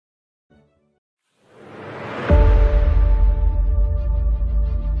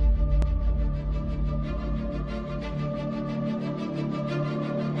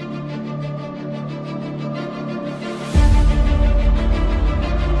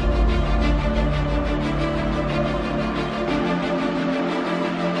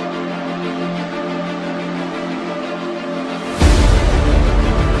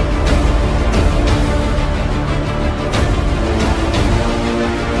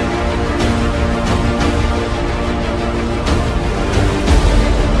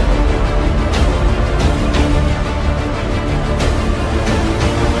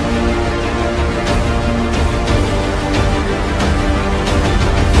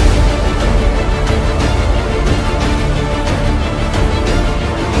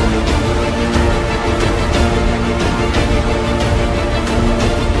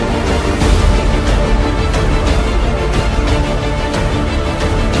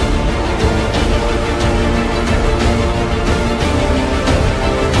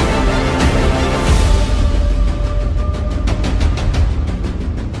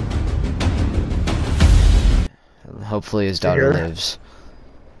Hopefully his daughter lives.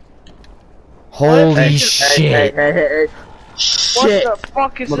 Holy shit! Hey. Shit! What the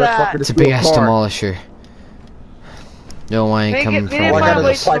fuck is that? It's a big ass demolisher. No, I ain't coming from All I got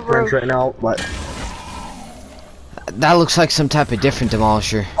there. is a pipe wrench right now, but... That looks like some type of different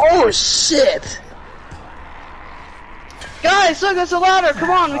demolisher. Oh shit! Guys, look, it's a ladder. Come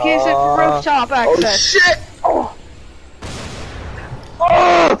on, we can't sit for rooftop access. Oh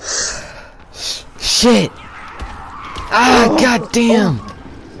shit! Oh! Shit! Ah, goddamn!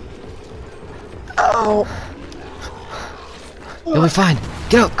 Oh! You'll be fine.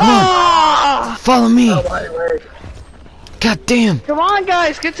 Get up, come on! Follow me! God damn! Come on,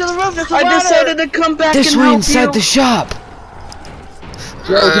 guys, get to the roof. There's a I ladder. decided to come back This and way help inside you. the shop!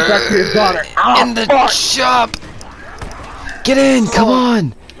 Joe, get back to your daughter. Oh, In the shop! Get in, come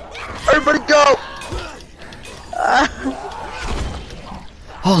on! Everybody go!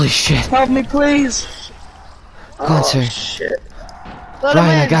 Holy shit. Help me, please. Go on, sir. Shit. Let him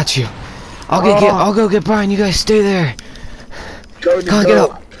Brian, I in. got you. I'll go get Brian, you guys stay there. Cody, Come on, get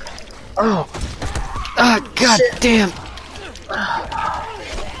up. Oh. Ah, god damn.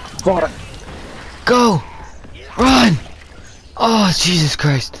 Go! Run! Oh, Jesus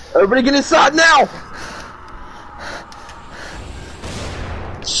Christ. Everybody get inside now!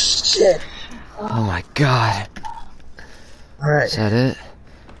 Shit. Oh my god. Alright. Is that it?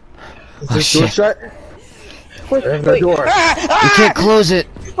 Is Oh, this door shit. shut? There's no door. You can't close it.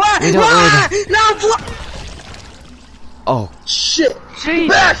 We don't know that. No! Oh, Shit! Jeez.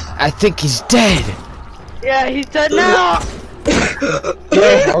 Back! I think he's dead. Yeah, he's dead now.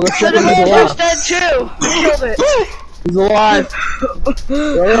 Yeah, I'll go check The him. He's demolisher's alive. dead too. We killed it. He's alive.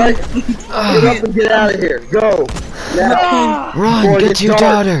 Alright? Get up and get out of here. Go. Now. Run, Before it get gets to your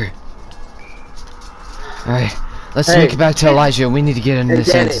dark. daughter. Alright, let's Hey. make it back to Elijah. We need to get into Hey, this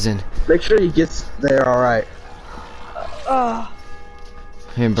Dani. citizen. Make sure he gets there alright.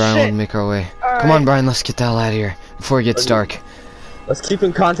 Me and Brian will make our way. Alright. Come on, Brian, let's get the hell out of here before it gets dark. Let's keep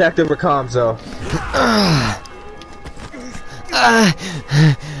in contact over comms, though.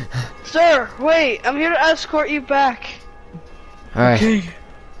 Sir, wait, I'm here to escort you back. Alright. Okay.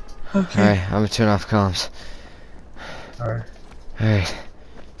 Alright, I'm gonna turn off comms. Alright. Alright.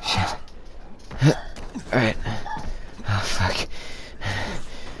 Shit. Alright. Oh, fuck.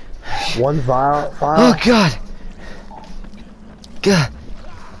 One vial. Oh, God! God.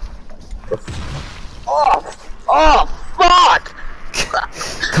 Oh, fuck!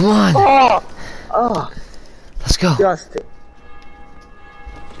 Come on! Oh, Let's go. Justin.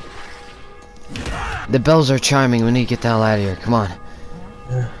 The bells are chiming. We need to get the hell out of here. Come on.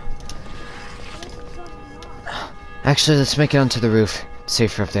 Actually, let's make it onto the roof. It's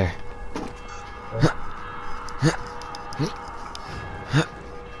safer up there.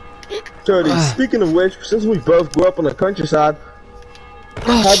 Cody, speaking of which, since we both grew up on the countryside, Oh,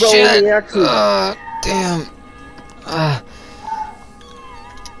 how about shit! we actually... Damn. How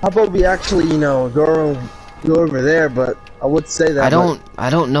about we actually, you know, go over there? But I would say that I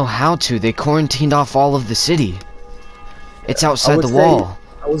don't know how to. They quarantined off all of the city. It's outside the say- wall.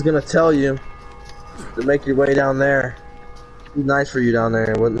 I was gonna tell you to make your way down there. It'd be nice for you down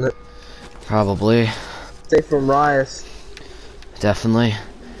there, wouldn't it? Probably. Stay from riots. Definitely.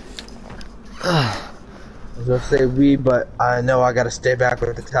 I was gonna say we, but I know I gotta stay back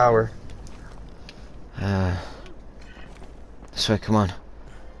with the tower. This way, come on.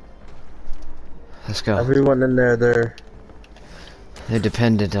 Let's go. Everyone in there, they're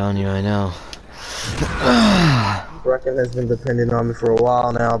dependent on you, I know. Brecken has been depending on me for a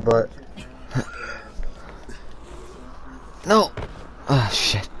while now, but No! Oh,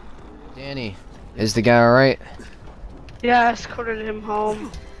 shit. Dani, is the guy alright? Yeah, I escorted him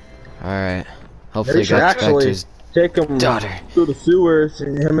home. Alright. Hopefully they he should got back to actually his take him daughter. through the sewers,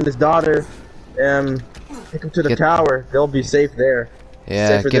 and him and his daughter, and take him to the tower. They'll be safe there. Yeah,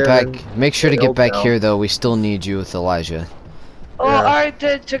 Safer get there back. than Make sure to the get back Oakdale. here, though. We still need you with Elijah. Well, Yeah. I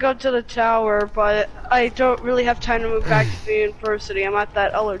did to go to the tower, but I don't really have time to move back to the university. I'm at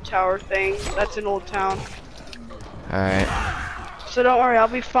that other tower thing. That's in Old Town. Alright. So don't worry, I'll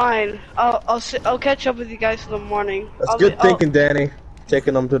be fine. I'll catch up with you guys in the morning. That's good thinking, Dani.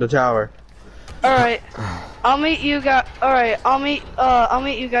 Taking them to the tower. All right, I'll meet you guys. All right, I'll meet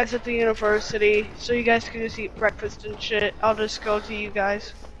you guys at the university, so you guys can just eat breakfast and shit. I'll just go to you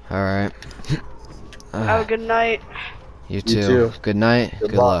guys. Alright. Have a good night. You too. too. Good night.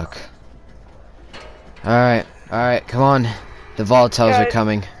 Good Good luck. Alright. Alright, come on. The volatiles are Guys-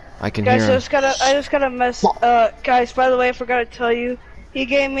 coming. I can Guys, hear I them. just gotta mess. Guys, by the way, I forgot to tell you. He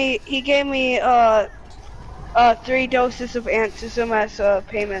gave me 3 doses of antism as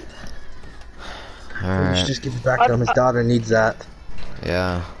payment. We should just give it back to him. His daughter needs that.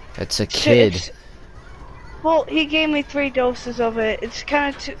 Yeah, it's a kid. Well, he gave me 3 doses of it. It's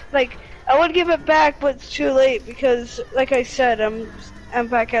kind of too, like, I would give it back, but it's too late because, like I said, I'm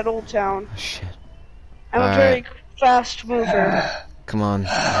back at Old Town. Oh, shit. I'm a very fast mover. Come on,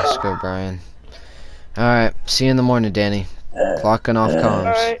 let's go, Brian. Alright, see you in the morning, Danny. Clocking off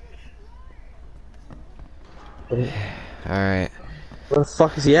comms. Alright. Where the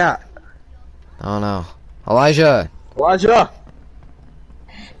fuck is he at? I don't know. Elijah! Elijah!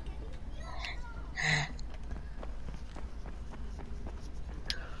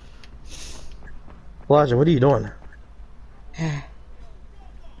 Elijah, what are you doing?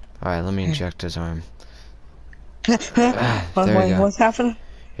 Alright, let me inject his arm. There we go. What's happening?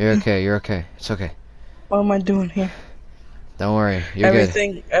 You're okay, you're okay. It's okay. What am I doing here? Don't worry, you're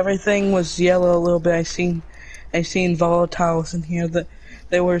good. Everything was yellow a little bit. I seen volatiles in here that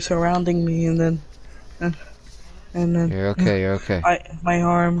they were surrounding me, and then You're okay, you're okay. My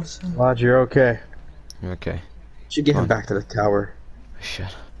arms. Elijah, you're okay. You're okay. Should get him back to the tower. I should.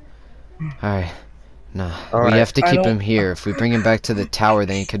 Alright. No, Alright. we have to keep him here. If we bring him back to the tower,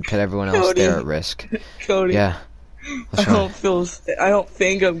 then he could put everyone else Cody. there at risk. Cody. Yeah. What's wrong? I don't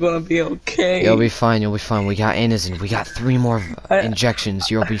think I'm gonna be okay. You'll be fine, you'll be fine. We got Anison. We got 3 more injections.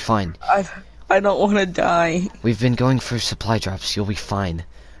 You'll be fine. I don't want to die. We've been going for supply drops. You'll be fine.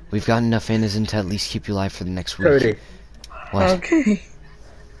 We've got enough Anison to at least keep you alive for the next week. Cody. What? Okay.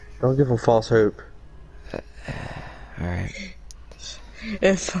 Don't give him false hope. Alright.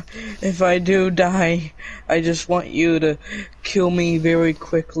 If I do die, I just want you to kill me very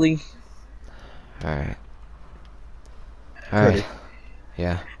quickly. Alright. Alright.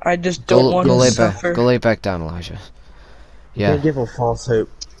 Yeah. I just don't want to suffer. Go lay back down, Elijah. Yeah. Don't give him false hope.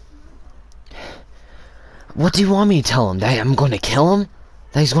 What do you want me to tell him? That I'm gonna kill him?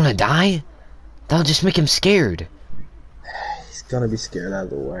 That he's gonna die? That'll just make him scared. He's gonna be scared out of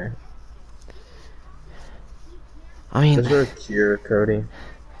the way. I mean, there's no cure, Cody.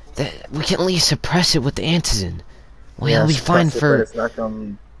 We can at least suppress it with the antizin. Well, he'll be fine for.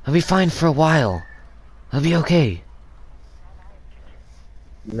 He'll be fine for a while. He'll be okay.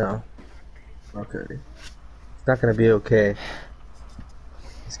 No. No, Cody. It's not gonna be okay.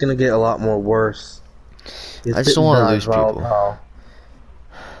 It's gonna get a lot more worse. I just don't want to lose people.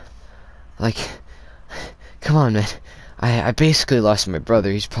 Like, come on, man. I basically lost my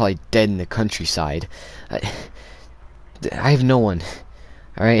brother. He's probably dead in the countryside. I have no one.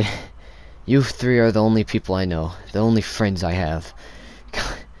 Alright? You 3 are the only people I know. The only friends I have.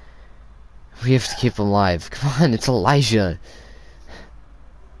 We have to keep him alive. Come on, it's Elijah.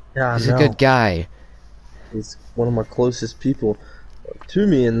 Yeah, He's a good guy. He's one of my closest people to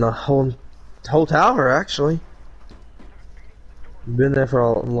me in the whole tower, actually. Been there for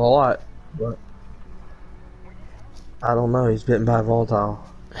a lot, but I don't know. He's bitten by a volatile.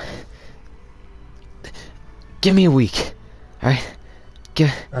 Give me a week, alright?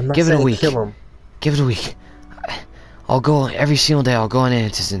 Give it a week. Kill him. Give it a week. I'll go every single day. I'll go on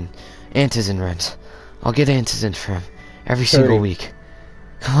antizin runs. I'll get antizin for him every single week.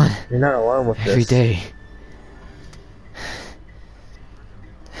 Come on. You're not alone with every this. Day.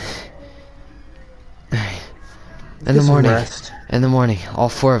 In the morning, all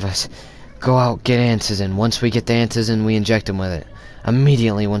 4 of us go out, get antizin. Once we get the antizin, we inject him with it.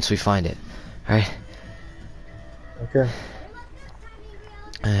 Immediately once we find it. Alright? Okay.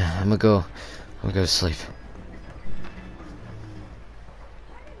 I'm gonna go to sleep.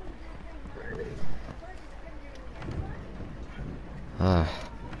 I'm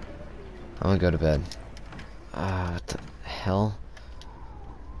gonna go to bed. What the hell?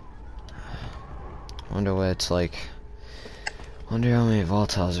 Wonder what it's like. Wonder how many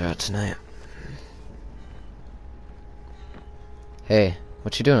volatiles are out tonight. Hey,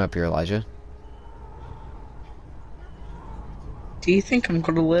 what you doing up here, Elijah? Do you think I'm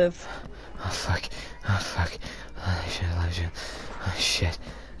gonna live? Oh fuck. Oh fuck. Elijah. Oh shit.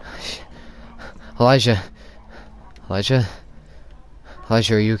 Elijah. Elijah?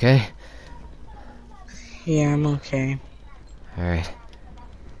 Elijah, are you okay? Yeah, I'm okay. Alright.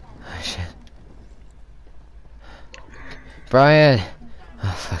 Oh shit. Brian!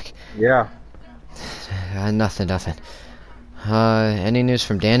 Oh fuck. Yeah. Nothing. Any news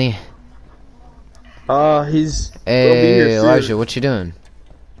from Dani? He's... Hey, Elijah, what you doing?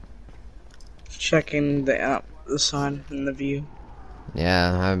 Checking the sun and the view.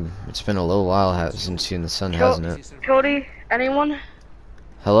 Yeah, it's been a little while since seen the sun, hasn't it? Cody, anyone?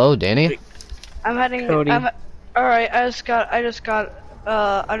 Hello, Dani? I'm heading. Cody. Alright, I just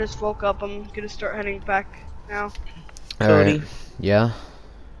woke up. I'm gonna start heading back now. Alright. Yeah?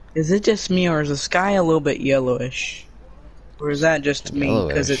 Is it just me, or is the sky a little bit yellowish? Or is that just me?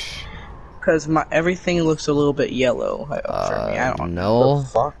 Yellowish. Because my everything looks a little bit yellow for me. I don't know. No. What the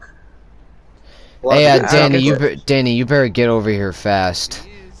fuck? Hey, Elijah, Dani, you better get over here fast.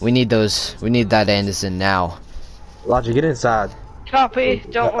 We need those. We need that Anderson now. Elijah, get inside. Copy.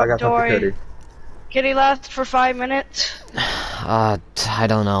 Don't I got don't worry. Cody. Can he last for 5 minutes? I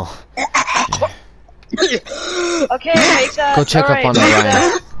don't know. Okay, make that. Go check up on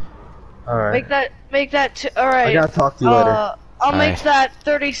Ryan. Alright. Make that. Alright. I gotta talk to you later. I'll make Alright. that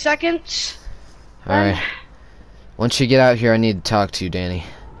 30 seconds. Alright. Once you get out here, I need to talk to you, Dani.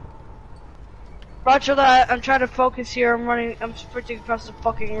 Roger that. I'm trying to focus here. I'm sprinting across the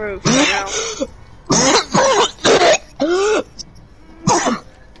fucking roof right now.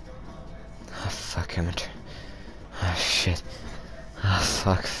 Oh, fuck, oh, shit. Oh,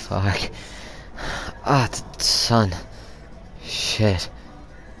 fuck. Ah, the sun. Shit.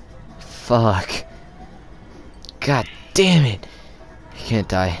 Fuck. God damn it. He can't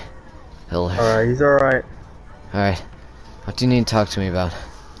die. He'll live. Alright, he's alright. Alright. What do you need to talk to me about?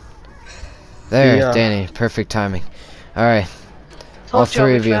 There, Yeah. Dani. Perfect timing. Alright. Told All you I'll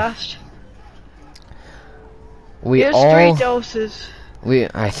three be of you. fast. We Here's all... 3 doses.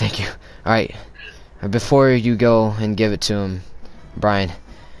 Alright, thank you. Alright. Before you go and give it to him, Brian,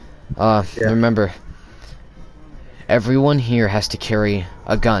 remember, everyone here has to carry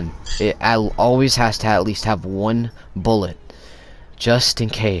a gun. It always has to at least have 1 bullet. Just in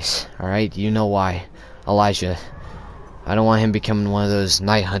case, alright? You know why. Elijah. I don't want him becoming one of those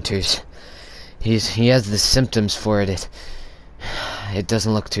night hunters. He has the symptoms for it. It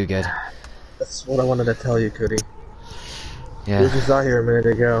doesn't look too good. That's what I wanted to tell you, Cody. He Yeah. was just out here a minute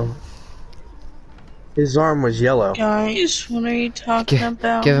ago. His arm was yellow. Guys, what are you talking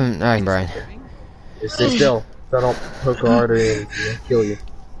about? Give him... Alright, Brian. Just stay still. So I don't poke a artery and kill you.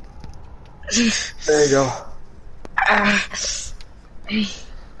 There you go.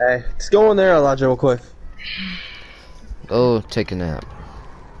 Hey, just go in there, Elijah, real quick. Go take a nap.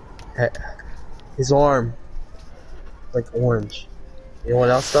 Hey, his arm, like orange. You know what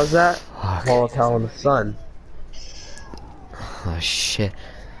else does that? Fuck. Volatile in the sun. Oh, shit.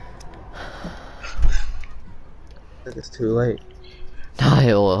 I think it's too late. No,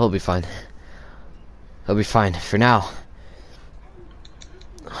 he'll be fine. He'll be fine for now.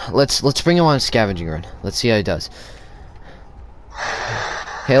 Let's bring him on a scavenging run. Let's see how he does.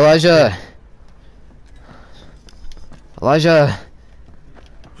 Hey, Elijah. Elijah.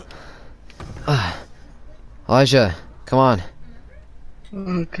 Elijah, come on.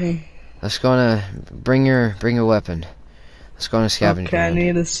 Okay. Let's go on a bring your weapon. Let's go on a scavenging Okay, I run.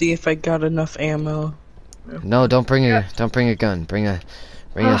 need to see if I got enough ammo. No, don't bring a gun. Bring a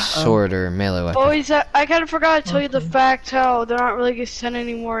sword or melee weapon. Boys, I kind of forgot to tell you the fact how they're not really gonna send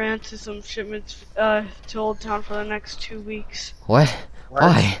any more antisem shipments to Old Town for the next 2 weeks. What?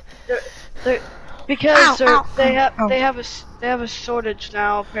 Why? Because they have a shortage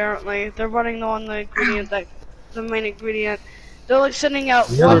now. Apparently, they're running on the ingredient the main ingredient. They're like sending out.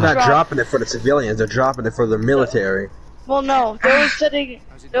 You know one they're not drop. dropping it for the civilians, they're dropping it for the military. Well, no, they're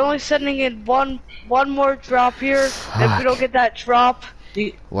only sending in one more drop here. And if we don't get that drop,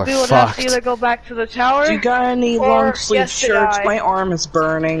 We're we would have to fucked. either go back to the tower. Do you got any Or long sleeve yes to shirts? die. My arm is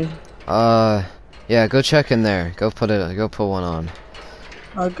burning. Yeah, go check in there. Go put one on.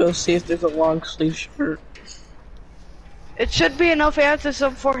 I'll go see if there's a long sleeve shirt. It should be enough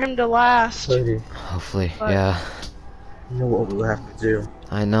antisem for him to last. Cody, Hopefully, But- yeah. you know what we'll have to do.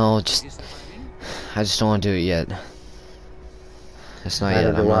 I know, I just don't want to do it yet. It's not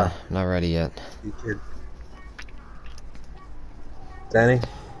Neither yet. do I. I'm not ready yet. You kid. Danny,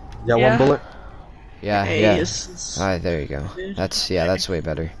 you got Yeah. one bullet? Yeah, Hey, yeah. it's- Alright, there you go. That's way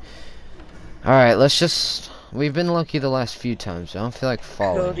better. Alright, we've been lucky the last few times. I don't feel like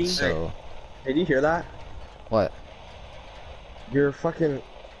falling, Cody. so... Hey, do you hear that? What? Your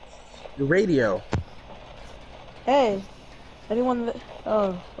radio. Hey, anyone that...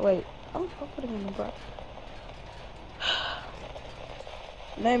 Oh, wait. I'm putting in the brush.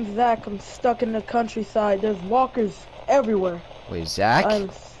 Name's Zach. I'm stuck in the countryside. There's walkers everywhere. Wait, Zach? I'm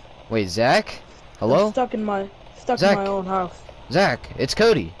Zach? Hello? stuck in my Zach? own house. Zach, it's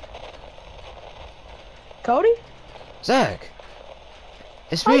Cody. Cody? Zach.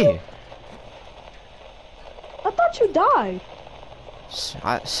 It's me. I thought you died.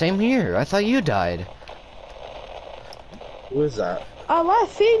 Same here. I thought you died. Who is that? I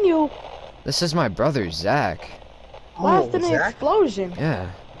last seen you This is my brother, Zach. last in an Zach? explosion. Yeah.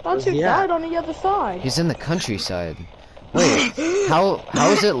 Thought you Yeah. died on the other side. He's in the countryside. Wait, how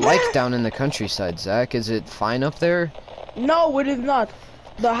is it like down in the countryside, Zach? Is it fine up there? No, it is not.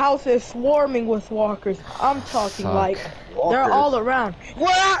 The house is swarming with walkers. I'm talking Fuck. like they're Walkers. all around.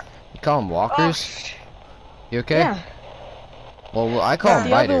 What? You call them walkers? You okay? Yeah. Well, I call them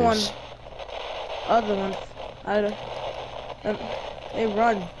The other biters. Other ones, they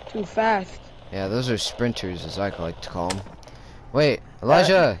run too fast. Yeah, those are sprinters, as I like to call them. Wait,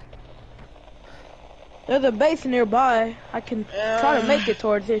 Elijah! There's a base nearby. I can try to make it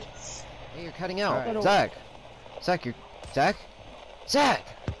towards it. Hey, you're cutting out. Right. Zach! Zach, you're... Zach? Zach!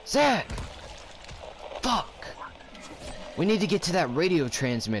 Zach! Fuck! We need to get to that radio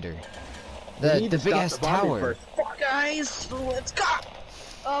transmitter. The big ass tower. Guys, let's go.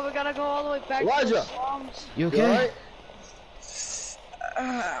 Oh, we gotta go all the way back to Elijah. the slums. You You okay?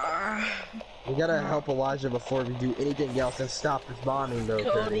 alright? We gotta help Elijah before we do anything else and stop this bombing though.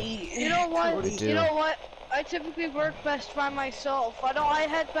 Cody. You know what? Cody. You know what? I typically work best by myself. Why don't I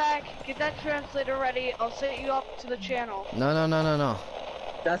head back, get that translator ready, I'll set you up to the channel. No.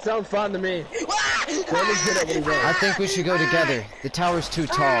 That sounds fun to me. Danny's good at what he does. I think we should go together. The tower's too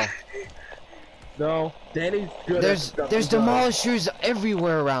tall. No, Danny's good There's at stuff there's he does. demolishers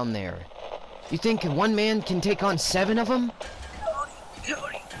everywhere around there. You think one man can take on 7 of them?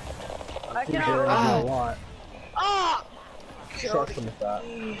 I He's can doing a outrun. lot. Ah! Trust him with that.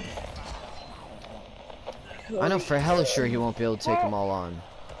 I know for hell sure he won't be able to take them all on.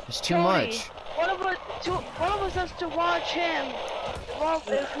 There's too Cody, much. One of us has to watch him. Well,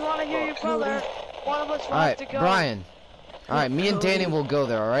 if you want to hear your brother, one of us will have Alright, to go. Brian. Alright, me and Danny will go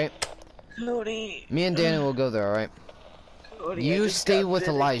there, alright? Cody. Me and Danny will go there, alright? Cody, You stay with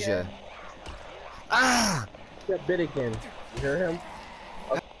Elijah. Ah! That bit again. You hear him?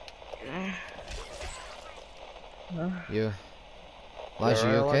 You. Elijah,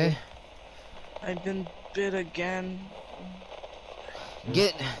 you Alright, okay? I've been bit again.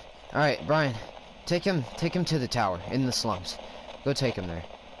 Get. Alright, Brian. Take him to the tower, in the slums. Go take him there.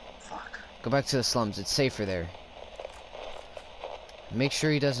 Fuck. Go back to the slums, it's safer there. Make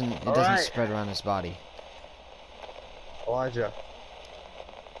sure it doesn't Alright. spread around his body. Elijah.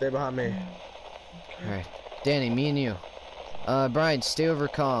 Stay behind me. Alright. Danny, me and you. Brian, stay over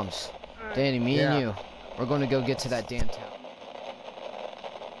comms. Danny, me Yeah. and you. We're gonna go get to that damn tower.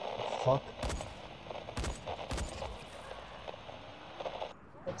 Fuck.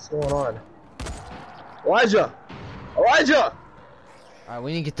 What's going on? Elijah! Elijah! Alright,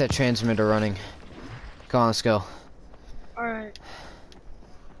 we need to get that transmitter running. Come on, let's go. Alright.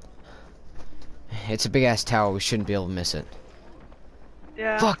 It's a big ass tower, we shouldn't be able to miss it.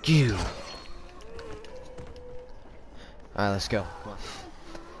 Yeah. Fuck you! Alright, let's go. Come on.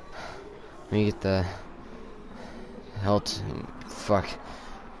 Let me get the health. Fuck.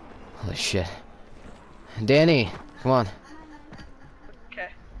 Holy shit. Danny, come on. Okay.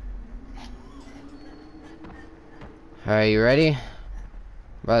 Alright, you ready?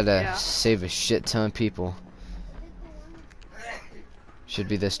 About to Yeah. save a shit ton of people. Should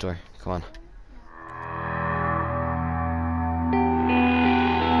be this door. Come on.